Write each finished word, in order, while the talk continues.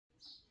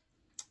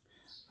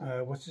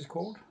What's this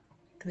called?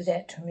 Do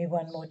that to me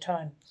one more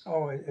time.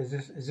 Oh, is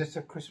this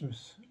a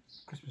Christmas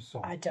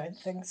song? I don't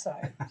think so.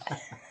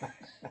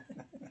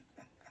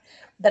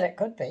 But it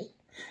could be.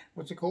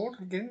 What's it called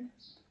again?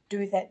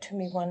 Do that to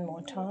me one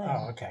more time.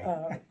 Oh, okay.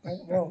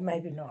 Well,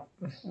 maybe not.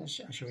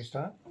 Shall we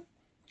start?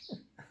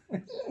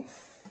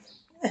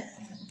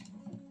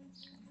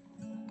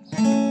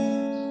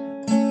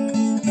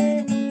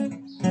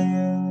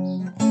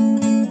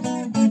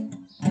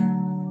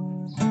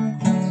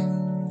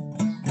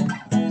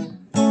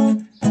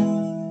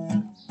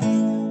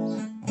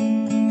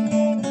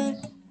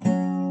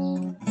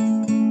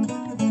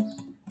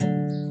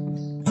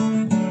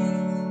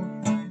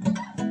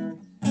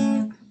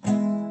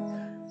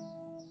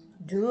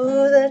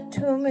 Do that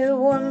to me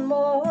one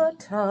more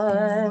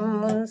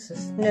time. Once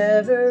is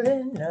never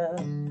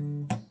enough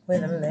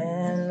with a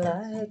man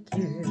like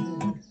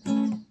you.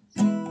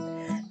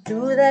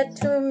 Do that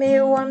to me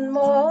one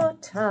more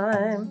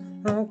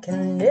time. I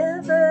can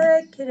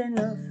never get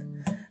enough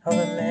of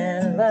a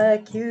man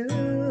like you.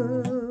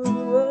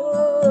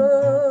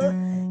 Oh,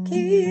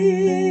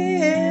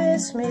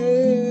 kiss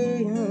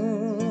me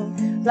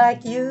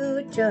like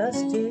you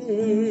just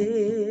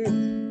did.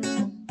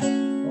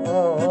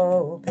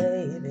 Oh,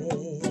 baby,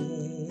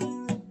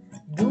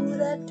 do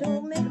that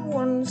to me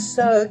once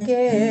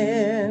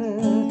again.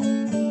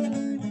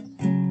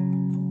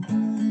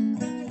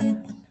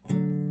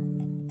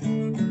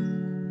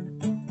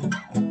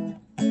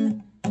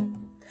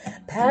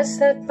 Pass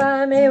that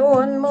by me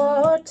one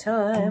more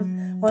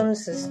time.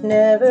 Once is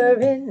never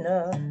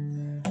enough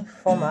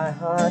for my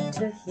heart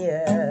to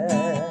hear.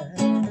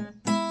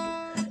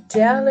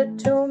 Tell it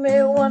to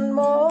me one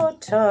more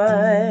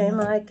time.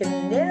 I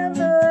can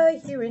never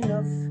hear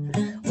enough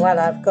while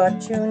I've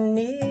got you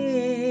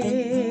near.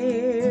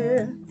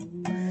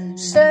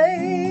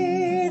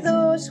 Say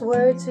those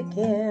words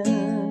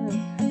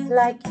again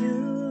like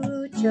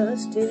you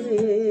just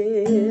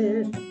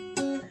did.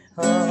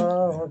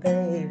 Oh,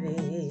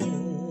 baby,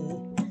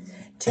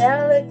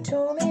 tell it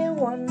to me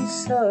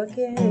once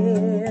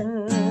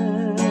again.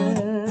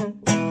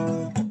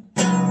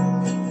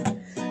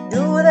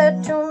 Do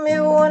that to me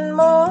one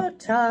more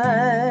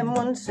time.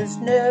 Once is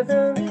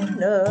never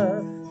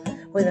enough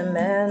with a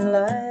man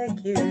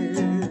like you.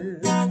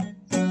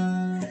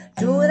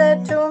 Do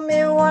that to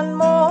me one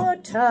more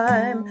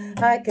time.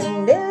 I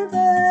can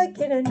never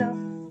get enough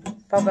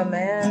of a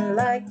man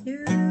like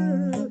you.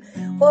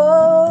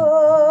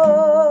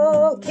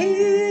 Oh,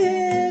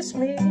 kiss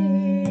me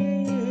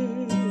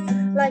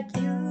like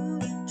you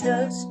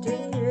just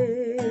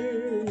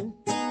did.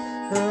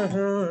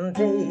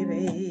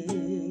 Baby,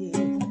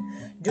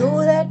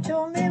 do that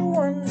to me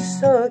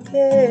once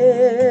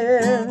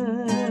again.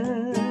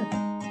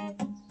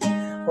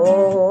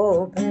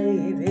 Oh,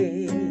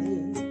 baby,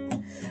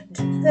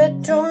 do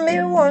that to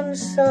me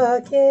once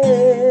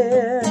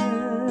again.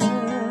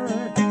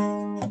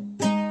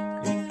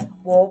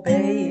 Oh,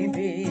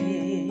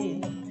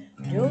 baby,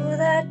 do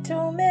that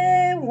to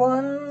me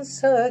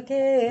once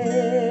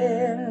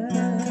again.